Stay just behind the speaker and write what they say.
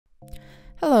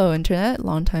Hello internet,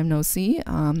 long time no see.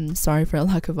 Sorry for a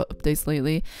lack of updates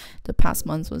lately. The past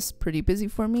month was pretty busy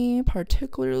for me,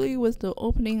 particularly with the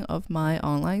opening of my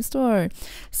online store.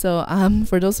 So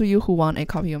for those of you who want a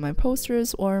copy of my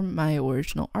posters or my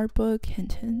original art book,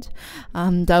 hint hint,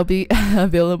 that'll be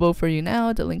available for you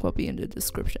now. The link will be in the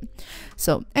description.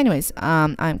 So anyways,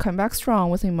 I'm coming back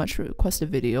strong with a much requested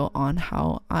video on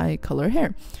how I color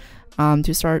hair.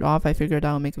 To start off, I figured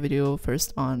I'll make a video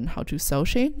first on how to cell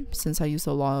shade, since I use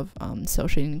a lot of cell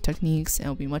shading techniques, and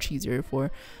it'll be much easier for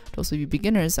those of you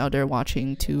beginners out there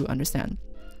watching to understand.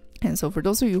 And so for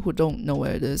those of you who don't know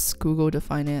what it is, Google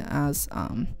define it as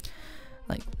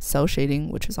like cell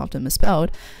shading, which is often misspelled,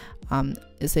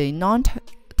 is a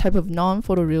type of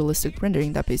non-photorealistic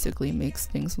rendering that basically makes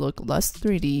things look less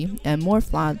 3D and more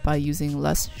flat by using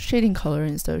less shading color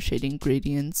instead of shading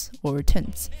gradients or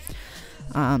tints.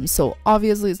 So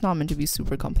obviously it's not meant to be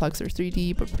super complex or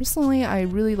 3D, but personally I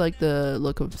really like the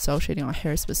look of cell shading on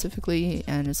hair specifically,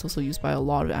 and it's also used by a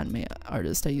lot of anime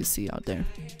artists that you see out there.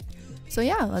 So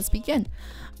yeah, let's begin.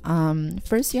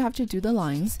 First you have to do the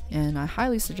lines, and I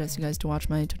highly suggest you guys to watch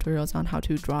my tutorials on how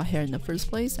to draw hair in the first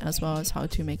place, as well as how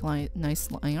to make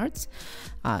nice line arts.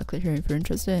 Click here if you're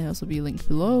interested, it'll also be linked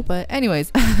below. But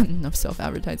anyways, enough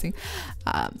self-advertising.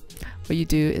 What you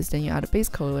do is then you add a base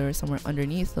color layer somewhere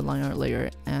underneath the line art layer,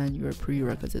 and your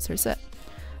prerequisites are set.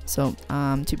 So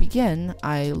to begin,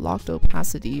 I lock the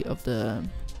opacity of the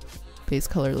base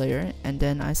color layer, and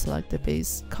then I select the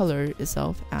base color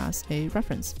itself as a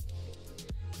reference.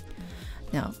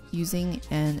 Now, using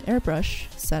an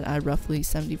airbrush set at roughly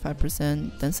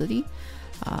 75% density,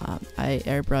 I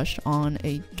airbrushed on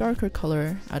a darker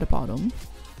color at the bottom,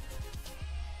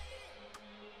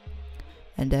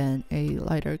 and then a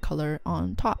lighter color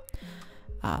on top.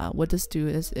 What this do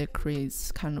is it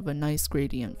creates kind of a nice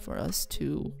gradient for us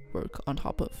to work on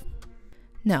top of.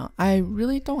 Now, I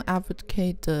really don't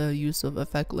advocate the use of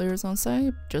effect layers on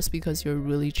site, just because you're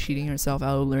really cheating yourself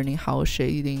out of learning how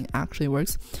shading actually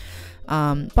works.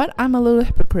 But I'm a little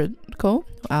hypocritical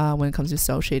when it comes to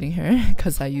cell shading here,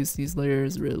 because I use these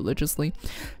layers religiously.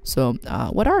 So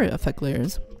what are effect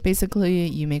layers? Basically,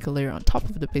 you make a layer on top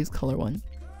of the base color one,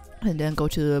 and then go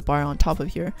to the bar on top of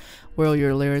here where all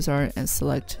your layers are and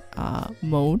select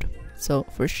mode. So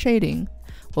for shading,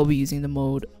 we'll be using the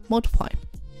mode multiply.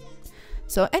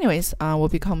 So anyways, we'll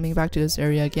be coming back to this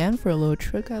area again for a little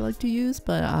trick I like to use,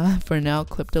 but for now,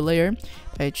 clip the layer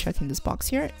by checking this box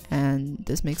here, and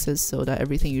this makes it so that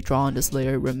everything you draw on this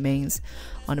layer remains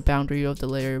on the boundary of the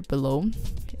layer below.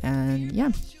 And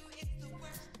yeah,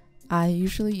 I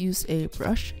usually use a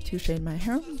brush to shade my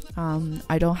hair.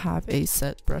 I don't have a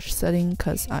set brush setting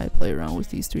because I play around with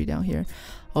these three down here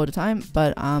all the time,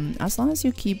 but as long as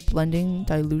you keep blending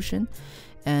dilution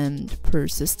and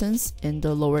persistence in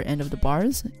the lower end of the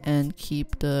bars, and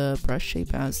keep the brush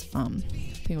shape as I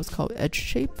think it was called edge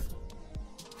shape.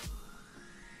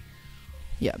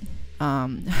 Yeah,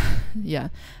 yeah,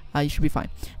 you should be fine.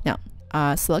 Now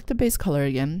select the base color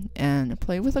again and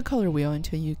play with the color wheel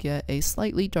until you get a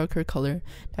slightly darker color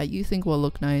that you think will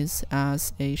look nice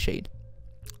as a shade.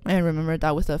 And remember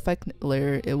that with the effect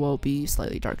layer it will be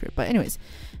slightly darker. But anyways,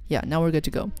 yeah, now we're good to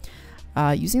go.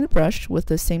 Using the brush with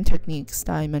the same techniques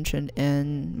that I mentioned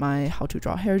in my how to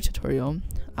draw hair tutorial,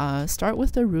 start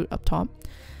with the root up top.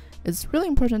 It's really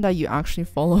important that you actually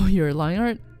follow your line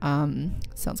art.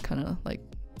 Sounds kind of like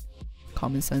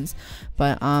common sense,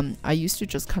 but I used to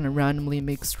just kind of randomly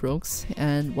make strokes,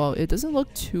 and while it doesn't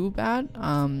look too bad,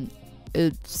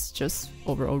 it's just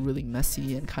overall really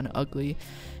messy and kind of ugly,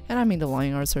 and I mean the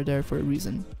line arts are there for a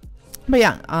reason. But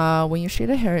yeah, when you shade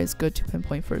a hair, it's good to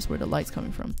pinpoint first where the light's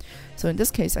coming from. So in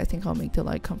this case, I think I'll make the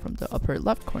light come from the upper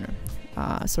left corner.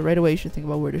 So right away you should think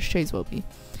about where the shades will be.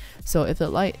 So if the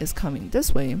light is coming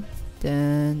this way,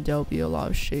 then there'll be a lot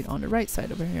of shade on the right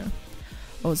side over here.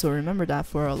 Also remember that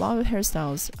for a lot of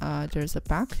hairstyles, there's a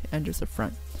back and there's a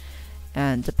front,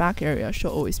 and the back area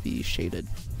should always be shaded.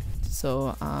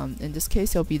 So in this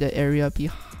case, it'll be the area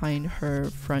behind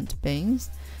her front bangs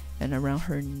and around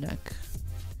her neck.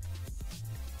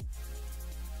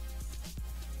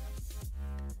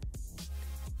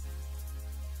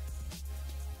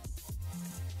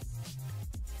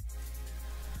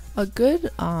 A good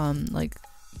like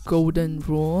golden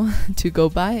rule to go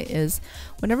by is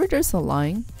whenever there's a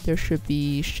line, there should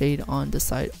be shade on the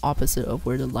side opposite of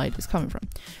where the light is coming from.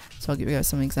 So I'll give you guys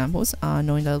some examples.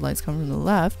 Knowing that the light's coming from the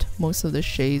left, most of the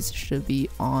shades should be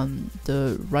on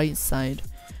the right side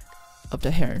of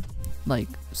the hair, like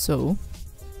so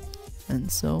and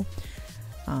so.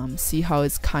 See how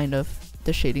it's kind of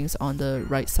the shadings on the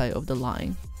right side of the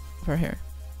line of her hair,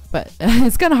 but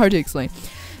it's kind of hard to explain.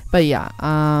 But yeah,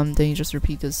 then you just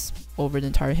repeat this over the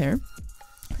entire hair.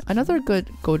 Another good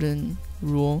golden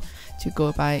rule to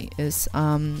go by is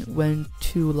when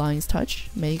two lines touch,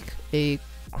 make a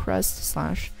crest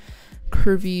slash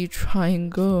curvy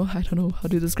triangle. I don't know how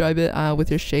to describe it with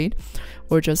your shade,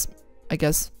 or just, I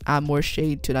guess, add more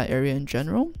shade to that area in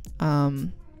general. I'll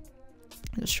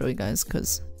show you guys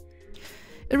because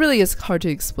it really is hard to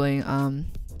explain.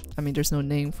 I mean, there's no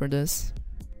name for this,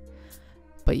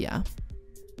 but yeah.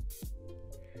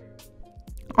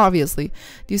 Obviously,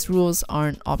 these rules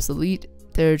aren't obsolete.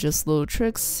 They're just little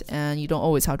tricks, and you don't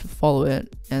always have to follow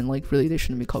it. And like, really, they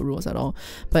shouldn't be called rules at all.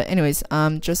 But anyways,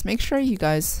 just make sure you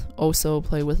guys also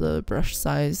play with the brush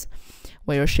size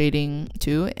while you're shading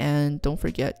too, and don't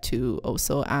forget to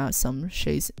also add some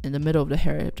shades in the middle of the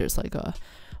hair if there's like a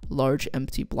large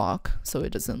empty block, so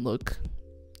it doesn't look,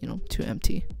 you know, too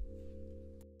empty.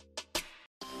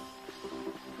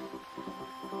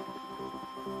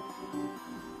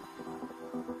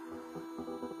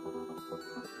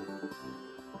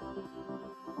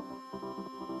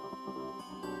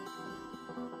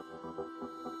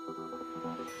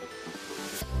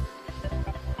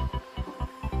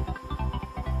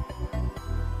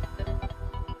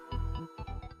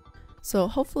 So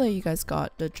hopefully you guys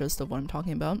got the gist of what I'm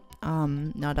talking about.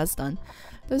 Now that's done,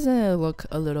 doesn't it look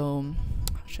a little,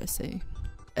 how should I say,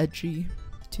 edgy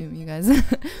to you guys?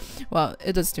 Well,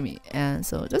 it does to me. And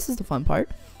so this is the fun part.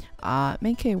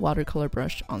 Make a watercolor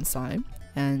brush on side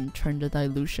and turn the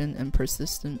dilution and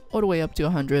persistent all the way up to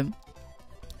 100,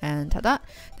 and ta-da,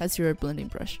 that's your blending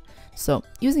brush. So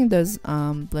using this,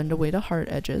 blend away the hard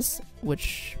edges,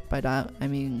 which by that I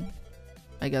mean,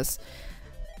 I guess,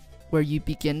 where you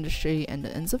begin the shade and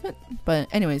the ends of it. But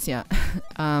anyways, yeah.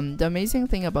 The amazing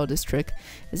thing about this trick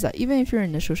is that even if your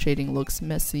initial shading looks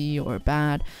messy or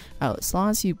bad, as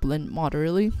long as you blend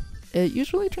moderately, it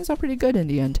usually turns out pretty good in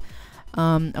the end.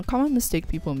 A common mistake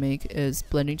people make is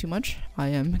blending too much. I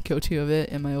am guilty of it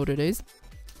in my older days.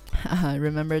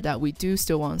 Remember that we do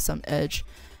still want some edge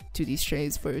to these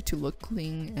shades for it to look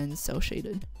clean and cel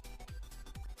shaded.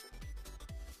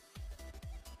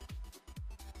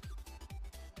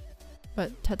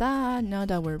 But ta-da! Now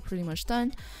that we're pretty much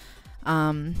done,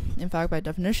 in fact, by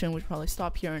definition, we'd probably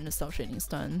stop here and the cel shading is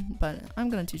done. But I'm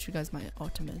gonna teach you guys my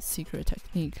ultimate secret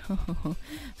technique.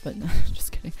 But no,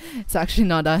 just kidding. It's actually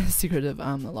not that secretive.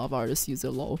 A lot of artists use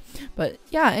it, lol. But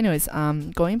yeah, anyways,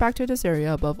 going back to this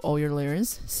area above all your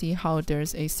layers, see how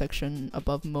there's a section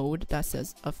above mode that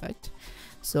says effect.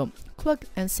 So click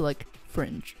and select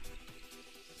fringe.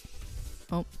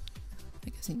 Oh, I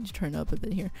guess I need to turn it up a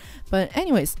bit here. But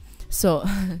anyways. So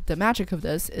the magic of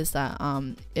this is that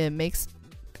it makes,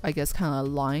 I guess, kind of a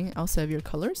line outside of your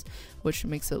colors, which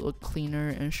makes it look cleaner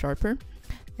and sharper.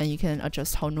 And you can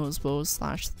adjust how noticeable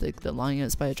slash thick the line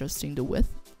is by adjusting the width,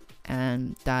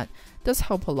 and that does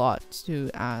help a lot to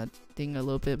adding a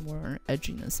little bit more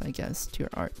edginess, I guess, to your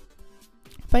art.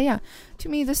 But yeah, to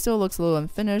me this still looks a little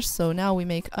unfinished, so now we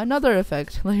make another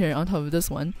effect layer on top of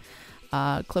this one.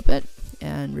 Clip it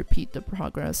and repeat the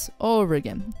progress over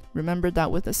again. Remember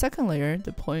that with the second layer,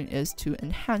 the point is to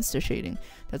enhance the shading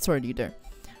that's already there.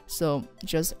 So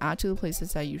just add to the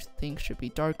places that you think should be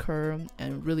darker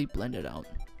and really blend it out.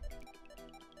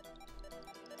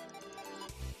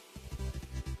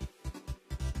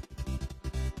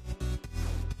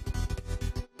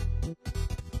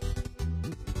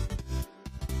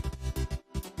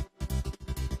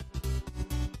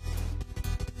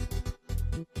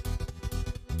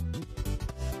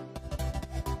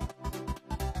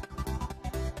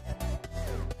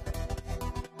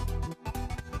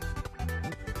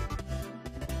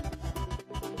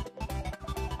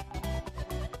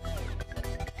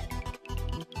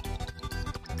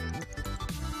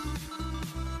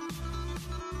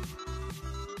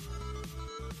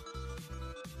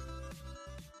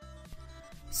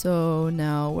 So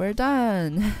now we're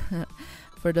done.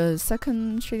 For the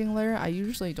second shading layer, I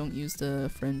usually don't use the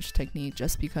fringe technique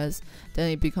just because then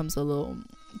it becomes a little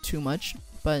too much.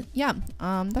 But yeah,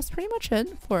 that's pretty much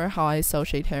it for how I cel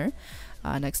shade hair.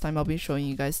 Next time I'll be showing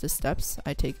you guys the steps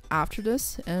I take after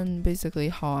this and basically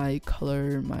how I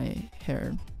color my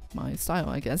hair, my style,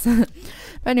 I guess. But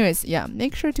anyways, yeah,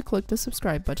 make sure to click the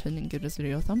subscribe button and give this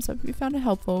video a thumbs up if you found it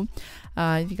helpful.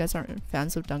 If you guys aren't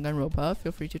fans of Danganronpa,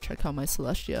 feel free to check out my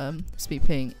Celestia speed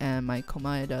paint and my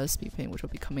Komaeda speed paint, which will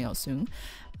be coming out soon.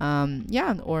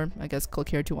 Yeah, or I guess click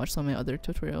here to watch some of my other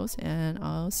tutorials, and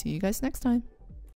I'll see you guys next time.